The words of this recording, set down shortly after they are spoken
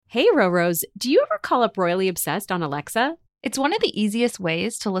Hey, Roros, do you ever call up Royally Obsessed on Alexa? It's one of the easiest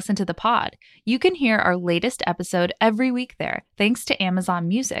ways to listen to the pod. You can hear our latest episode every week there, thanks to Amazon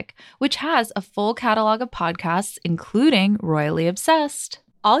Music, which has a full catalog of podcasts, including Royally Obsessed.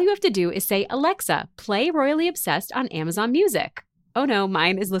 All you have to do is say, Alexa, play Royally Obsessed on Amazon Music. Oh no,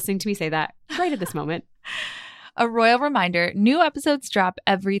 mine is listening to me say that right at this moment. A royal reminder, new episodes drop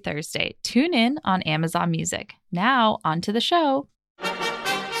every Thursday. Tune in on Amazon Music. Now, on to the show.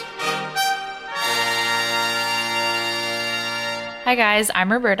 Hi guys,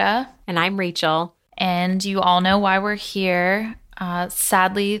 I'm Roberta. And I'm Rachel. And you all know why we're here.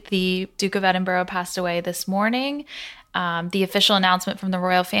 Sadly, the Duke of Edinburgh passed away this morning. The official announcement from the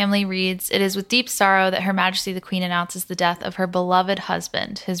royal family reads, "It is with deep sorrow that Her Majesty the Queen announces the death of her beloved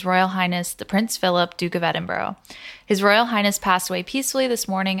husband, His Royal Highness the Prince Philip, Duke of Edinburgh. His Royal Highness passed away peacefully this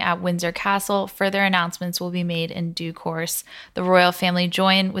morning at Windsor Castle. Further announcements will be made in due course. The royal family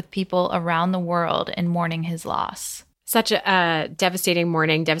join with people around the world in mourning his loss." Such a devastating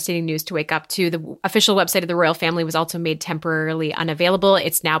morning, devastating news to wake up to. The official website of the royal family was also made temporarily unavailable.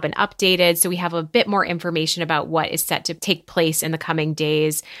 It's now been updated, so we have a bit more information about what is set to take place in the coming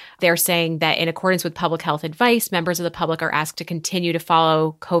days. They're saying that in accordance with public health advice, members of the public are asked to continue to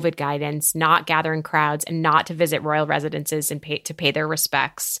follow COVID guidance, not gather in crowds, and not to visit royal residences and pay their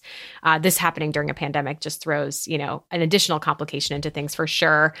respects. This happening during a pandemic just throws, an additional complication into things for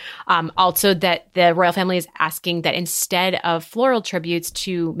sure. Also, that the royal family is asking that instead of floral tributes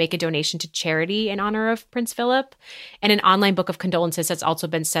to make a donation to charity in honor of Prince Philip. And an online book of condolences has also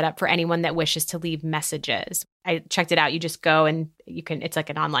been set up for anyone that wishes to leave messages. I checked it out. You just go and it's like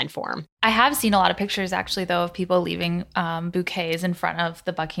an online form. I have seen a lot of pictures actually though of people leaving bouquets in front of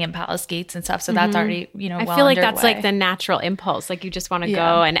the Buckingham Palace gates and stuff. So that's already, I feel like that's like the natural impulse. Like you just want to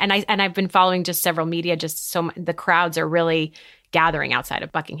go. And I've been following just several media, the crowds are really gathering outside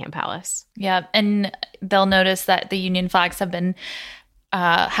of Buckingham Palace. Yeah. And they'll notice that the Union flags have been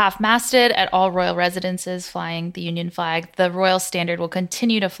half-masted at all royal residences, flying the Union flag. The royal standard will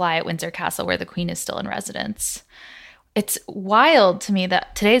continue to fly at Windsor Castle, where the Queen is still in residence. It's wild to me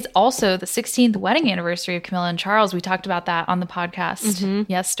that today's also the 16th wedding anniversary of Camilla and Charles. We talked about that on the podcast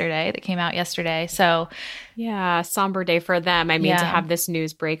yesterday, that came out yesterday. So yeah, somber day for them. I mean, to have this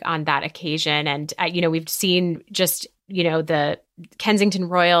news break on that occasion. And, we've seen just, the Kensington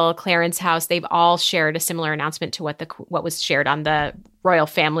Royal, Clarence House, they've all shared a similar announcement to what was shared on the royal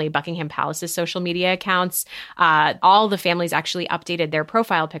family Buckingham Palace's social media accounts. All the families actually updated their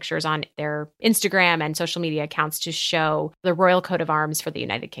profile pictures on their Instagram and social media accounts to show the royal coat of arms for the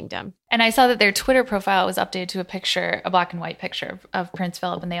United Kingdom. And I saw that their Twitter profile was updated to a black and white picture of Prince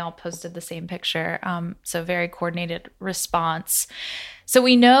Philip, and they all posted the same picture. So very coordinated response. So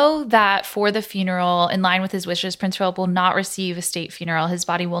we know that for the funeral, in line with his wishes, Prince Philip will not receive a state funeral. His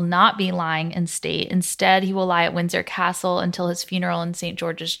body will not be lying in state. Instead, he will lie at Windsor Castle until his funeral in St.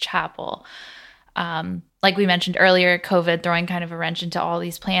 George's Chapel. Like we mentioned earlier, COVID throwing kind of a wrench into all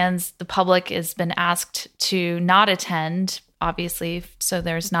these plans. The public has been asked to not attend, obviously, so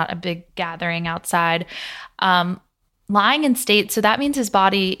there's not a big gathering outside. Lying in state, so that means his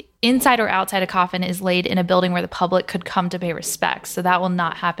body, inside or outside a coffin, is laid in a building where the public could come to pay respects. So that will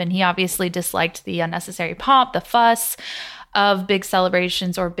not happen. He obviously disliked the unnecessary pomp, the fuss of big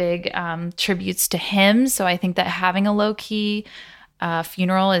celebrations or big tributes to him. So I think that having a low-key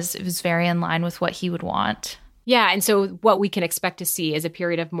funeral is very in line with what he would want. Yeah, and so what we can expect to see is a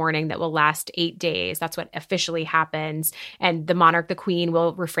period of mourning that will last 8 days. That's what officially happens. And the monarch, the queen,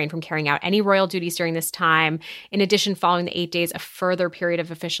 will refrain from carrying out any royal duties during this time. In addition, following the 8 days, a further period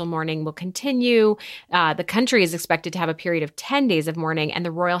of official mourning will continue. The country is expected to have a period of 10 days of mourning, and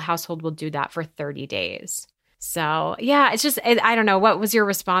the royal household will do that for 30 days. So, yeah, it's just, I don't know. What was your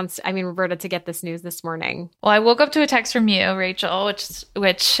response, Roberta, to get this news this morning? Well, I woke up to a text from you, Rachel,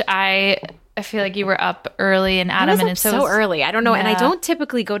 which I feel like you were up early and adamant. And so early. I don't know. Yeah. And I don't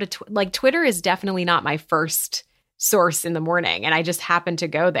typically go to, Twitter is definitely not my first source in the morning. And I just happened to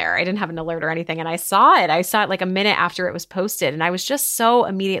go there. I didn't have an alert or anything. And I saw it like a minute after it was posted. And I was just so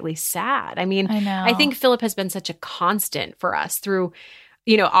immediately sad. I know. I think Philip has been such a constant for us through,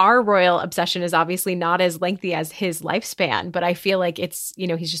 our royal obsession is obviously not as lengthy as his lifespan, but I feel like it's,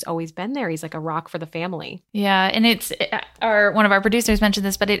 he's just always been there. He's like a rock for the family. Yeah. And one of our producers mentioned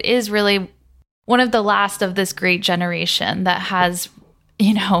this, but it is really one of the last of this great generation that has,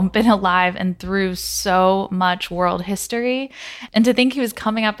 been alive and through so much world history. And to think he was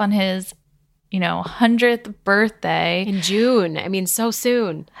coming up on his, 100th birthday in June. So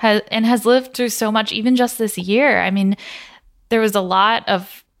soon. Has lived through so much, even just this year. There was a lot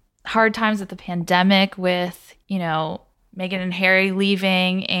of hard times with the pandemic, with, Meghan and Harry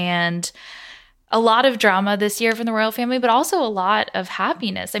leaving, and a lot of drama this year from the royal family, but also a lot of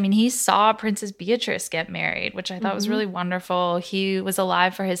happiness. I mean, he saw Princess Beatrice get married, which I thought was really wonderful. He was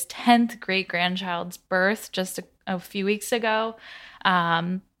alive for his 10th great-grandchild's birth just a few weeks ago.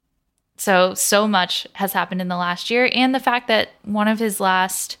 So much has happened in the last year. And the fact that one of his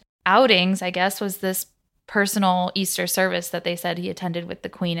last outings, I guess, was this personal Easter service that they said he attended with the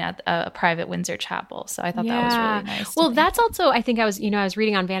Queen at a private Windsor chapel. So I thought that was really nice. Well, that's also, I think I was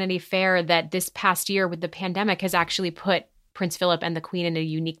reading on Vanity Fair that this past year with the pandemic has actually put Prince Philip and the Queen in a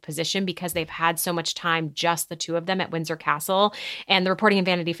unique position because they've had so much time, just the two of them at Windsor Castle. And the reporting in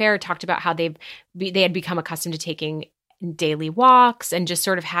Vanity Fair talked about how they had become accustomed to taking daily walks and just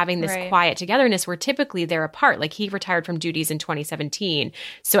sort of having this quiet togetherness where typically they're apart. Like he retired from duties in 2017.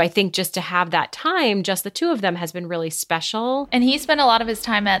 So I think just to have that time, just the two of them has been really special. And he spent a lot of his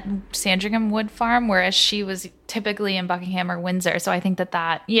time at Sandringham Wood Farm, whereas she was typically in Buckingham or Windsor. So I think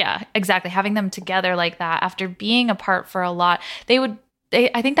that yeah, exactly. Having them together like that after being apart for a lot,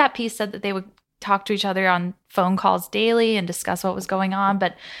 I think that piece said that they would talk to each other on phone calls daily and discuss what was going on,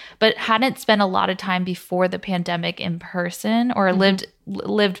 but hadn't spent a lot of time before the pandemic in person or lived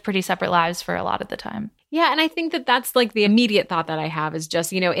pretty separate lives for a lot of the time. Yeah, and I think that that's like the immediate thought that I have is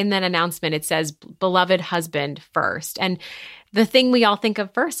just, in that announcement, it says beloved husband first. And the thing we all think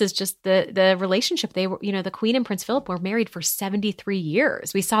of first is just the relationship. They were, the Queen and Prince Philip were married for 73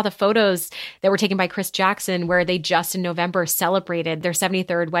 years. We saw the photos that were taken by Chris Jackson where they just in November celebrated their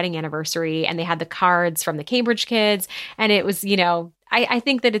 73rd wedding anniversary, and they had the cards from the Cambridge kids. And it was, I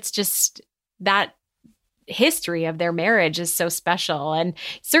think that it's just that history of their marriage is so special. And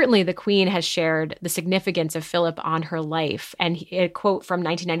certainly the Queen has shared the significance of Philip on her life. And a quote from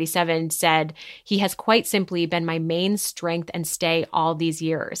 1997 said, "He has quite simply been my main strength and stay all these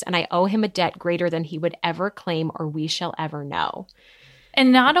years, and I owe him a debt greater than he would ever claim or we shall ever know."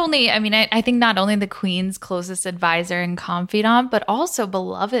 And not only, I think not only the Queen's closest advisor and confidant, but also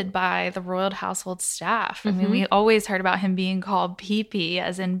beloved by the royal household staff. I mean, we always heard about him being called PP,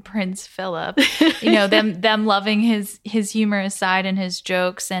 as in Prince Philip, them loving his humorous side and his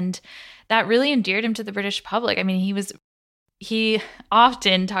jokes. And that really endeared him to the British public. I mean, he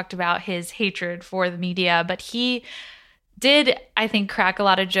often talked about his hatred for the media, but he did, I think, crack a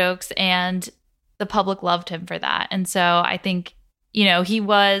lot of jokes, and the public loved him for that. And so I think, he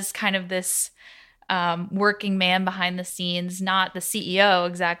was kind of this working man behind the scenes, not the CEO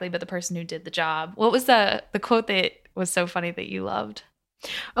exactly, but the person who did the job. What was the quote that was so funny that you loved?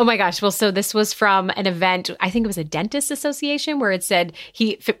 Oh my gosh. Well, so this was from an event, I think it was a dentist association, where it said,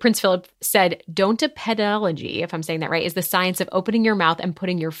 Prince Philip said, "Dontopedology, if I'm saying that right, is the science of opening your mouth and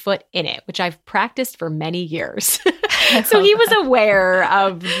putting your foot in it, which I've practiced for many years." So he was aware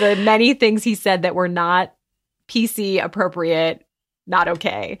of the many things he said that were not PC appropriate, not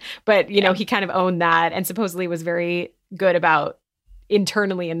okay. But, he kind of owned that and supposedly was very good about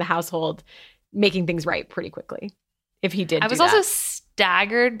internally in the household making things right pretty quickly. If he did, I was also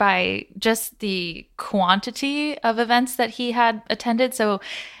staggered by just the quantity of events that he had attended. So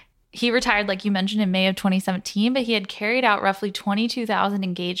he retired, like you mentioned, in May of 2017, but he had carried out roughly 22,000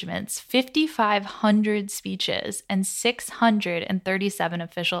 engagements, 5,500 speeches, and 637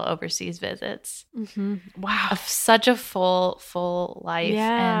 official overseas visits. Wow. Such a full life.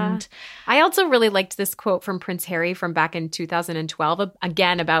 Yeah. And I also really liked this quote from Prince Harry from back in 2012,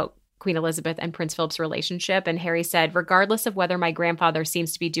 again, about Queen Elizabeth and Prince Philip's relationship. And Harry said, "Regardless of whether my grandfather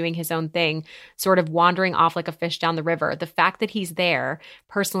seems to be doing his own thing, sort of wandering off like a fish down the river, the fact that he's there,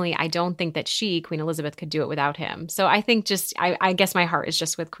 personally, I don't think that she, Queen Elizabeth, could do it without him." So I think I guess my heart is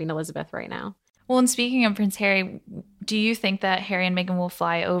just with Queen Elizabeth right now. Well, and speaking of Prince Harry, do you think that Harry and Meghan will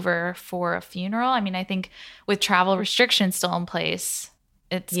fly over for a funeral? I mean, I think with travel restrictions still in place,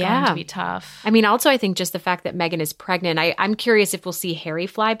 it's going to be tough. I mean, also, I think just the fact that Meghan is pregnant, I'm curious if we'll see Harry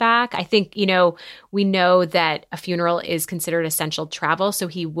fly back. I think, we know that a funeral is considered essential travel, so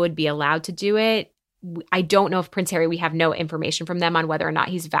he would be allowed to do it. I don't know if Prince Harry, we have no information from them on whether or not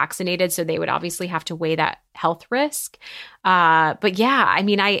he's vaccinated, so they would obviously have to weigh that health risk. But yeah, I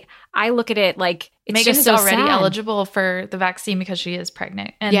mean, I look at it like it's Meghan just is so already sad. eligible for the vaccine because she is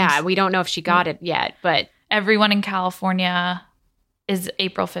pregnant. And yeah, we don't know if she got it yet, but everyone in California is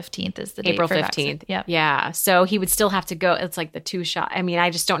April 15th is the date April for 15th. Yep. Yeah. So he would still have to go. It's like the 2 shot. I mean, I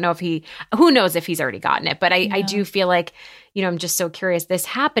just don't know if who knows if he's already gotten it, but I do feel like, I'm just so curious, this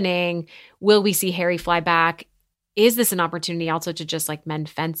happening, will we see Harry fly back? Is this an opportunity also to just like mend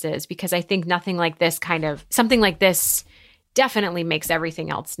fences? Because I think something like this definitely makes everything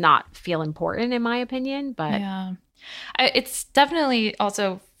else not feel important, in my opinion. But yeah. It's definitely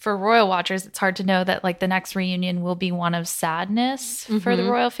also for royal watchers, it's hard to know that like the next reunion will be one of sadness for the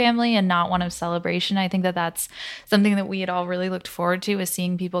royal family and not one of celebration. I think that that's something that we had all really looked forward to, is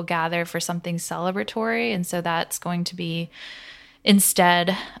seeing people gather for something celebratory. And so that's going to be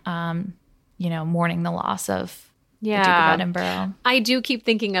instead, mourning the loss of the Duke of Edinburgh. I do keep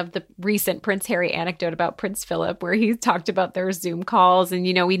thinking of the recent Prince Harry anecdote about Prince Philip, where he talked about their Zoom calls. And,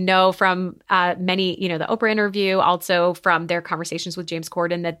 we know from many, the Oprah interview, also from their conversations with James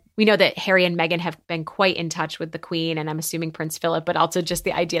Corden, that we know that Harry and Meghan have been quite in touch with the Queen, and I'm assuming Prince Philip, but also just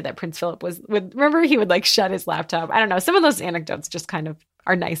the idea that Prince Philip remember he would like shut his laptop. I don't know. Some of those anecdotes just kind of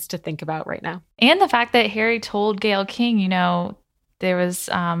are nice to think about right now. And the fact that Harry told Gayle King, there was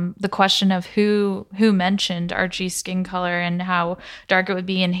the question of who mentioned Archie's skin color and how dark it would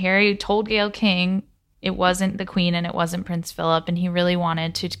be. And Harry told Gayle King it wasn't the Queen and it wasn't Prince Philip. And he really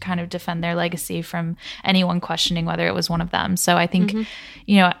wanted to kind of defend their legacy from anyone questioning whether it was one of them. So I think,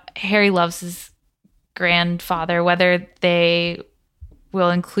 Harry loves his grandfather. Whether they will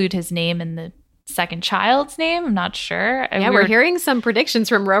include his name in the second child's name, I'm not sure. Yeah, we're hearing some predictions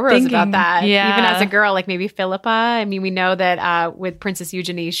from Rose about that. Yeah. Even as a girl, like maybe Philippa. I mean, we know that with Princess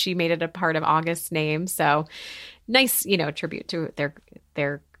Eugenie, she made it a part of August's name. So nice, tribute to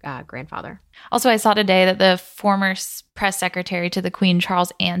their grandfather. Also, I saw today that the former press secretary to the Queen,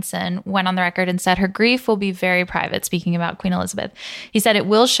 Charles Anson, went on the record and said her grief will be very private, speaking about Queen Elizabeth. He said it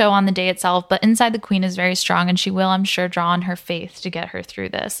will show on the day itself, but inside the Queen is very strong, and she will, I'm sure, draw on her faith to get her through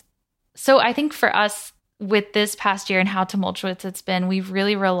this. So I think for us, with this past year and how tumultuous it's been, we've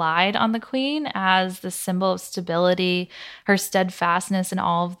really relied on the Queen as the symbol of stability, her steadfastness in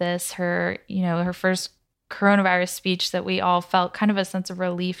all of this, her first coronavirus speech that we all felt kind of a sense of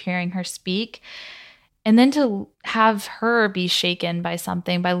relief hearing her speak. And then to have her be shaken by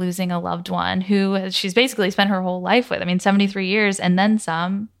something, by losing a loved one who she's basically spent her whole life with. I mean, 73 years and then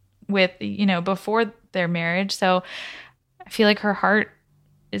some with, before their marriage. So I feel like her heart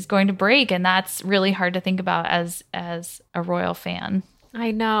is going to break, and that's really hard to think about as a royal fan.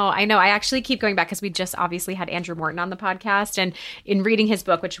 I know. I actually keep going back because we just obviously had Andrew Morton on the podcast, and in reading his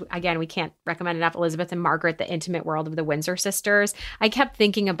book, which again, we can't recommend enough, Elizabeth and Margaret, The Intimate World of the Windsor Sisters, I kept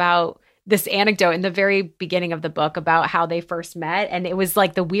thinking about this anecdote in the very beginning of the book about how they first met. And it was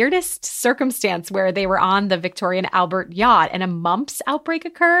like the weirdest circumstance where they were on the Victoria and Albert yacht and a mumps outbreak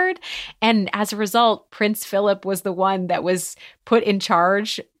occurred. And as a result, Prince Philip was the one that was put in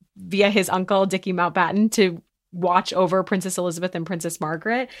charge via his uncle, Dickie Mountbatten, to watch over Princess Elizabeth and Princess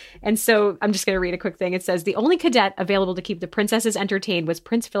Margaret. And so I'm just going to read a quick thing. It says, the only cadet available to keep the princesses entertained was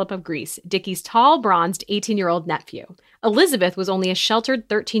Prince Philip of Greece, Dickie's tall, bronzed 18-year-old nephew. Elizabeth was only a sheltered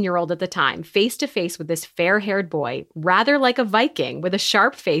 13-year-old at the time, face to face with this fair-haired boy, rather like a Viking, with a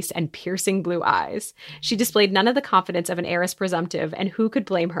sharp face and piercing blue eyes. She displayed none of the confidence of an heiress presumptive, and who could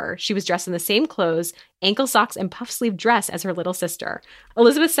blame her? She was dressed in the same clothes, ankle socks, and puff-sleeve dress as her little sister.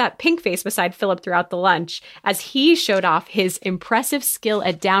 Elizabeth sat pink-faced beside Philip throughout the lunch, as he showed off his impressive skill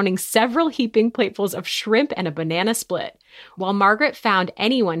at downing several heaping platefuls of shrimp and a banana split. While Margaret found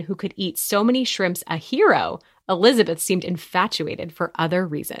anyone who could eat so many shrimps a hero, Elizabeth seemed infatuated for other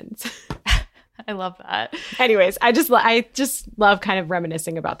reasons. I love that. Anyways, I just love kind of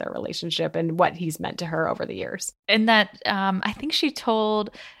reminiscing about their relationship and what he's meant to her over the years. And that I think she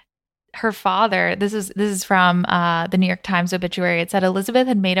told her father, this is from the New York Times obituary. It said Elizabeth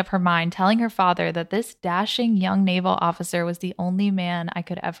had made up her mind, telling her father that this dashing young naval officer was the only man I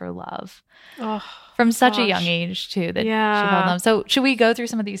could ever love. Oh, from such a young age, too, that she fell in love. So should we go through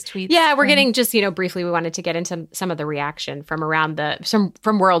some of these tweets? Yeah, we're getting just, briefly, we wanted to get into some of the reaction from around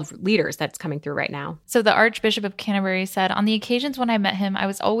from world leaders that's coming through right now. So the Archbishop of Canterbury said, on the occasions when I met him, I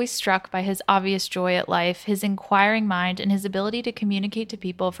was always struck by his obvious joy at life, his inquiring mind, and his ability to communicate to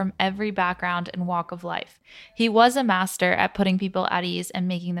people from every background and walk of life. He was a master at putting people at ease and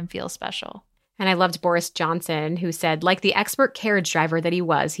making them feel special. And I loved Boris Johnson, who said, like the expert carriage driver that he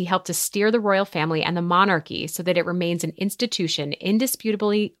was, he helped to steer the royal family and the monarchy so that it remains an institution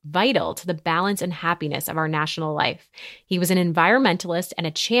indisputably vital to the balance and happiness of our national life. He was an environmentalist and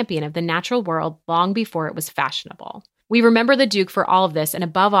a champion of the natural world long before it was fashionable. We remember the Duke for all of this, and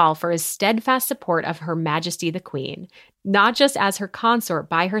above all, for his steadfast support of Her Majesty the Queen, not just as her consort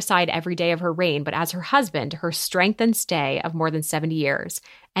by her side every day of her reign, but as her husband, her strength and stay of more than 70 years.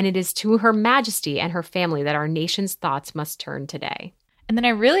 And it is to Her Majesty and her family that our nation's thoughts must turn today. And then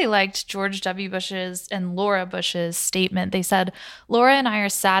I really liked George W. Bush's and Laura Bush's statement. They said, "Laura and I are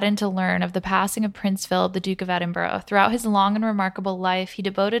saddened to learn of the passing of Prince Philip, the Duke of Edinburgh. Throughout his long and remarkable life, he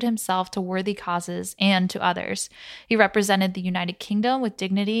devoted himself to worthy causes and to others. He represented the United Kingdom with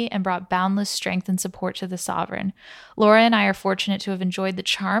dignity and brought boundless strength and support to the sovereign. Laura and I are fortunate to have enjoyed the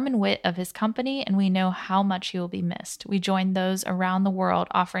charm and wit of his company, and we know how much he will be missed. We join those around the world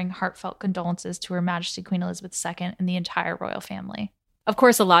offering heartfelt condolences to Her Majesty Queen Elizabeth II and the entire royal family." Of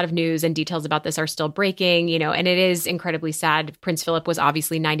course, a lot of news and details about this are still breaking, and it is incredibly sad. Prince Philip was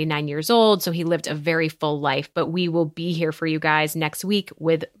obviously 99 years old, so he lived a very full life, but we will be here for you guys next week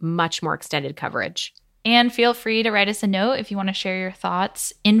with much more extended coverage. And feel free to write us a note if you want to share your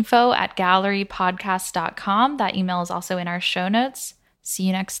thoughts. info@gallerypodcast.com. That email is also in our show notes. See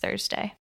you next Thursday.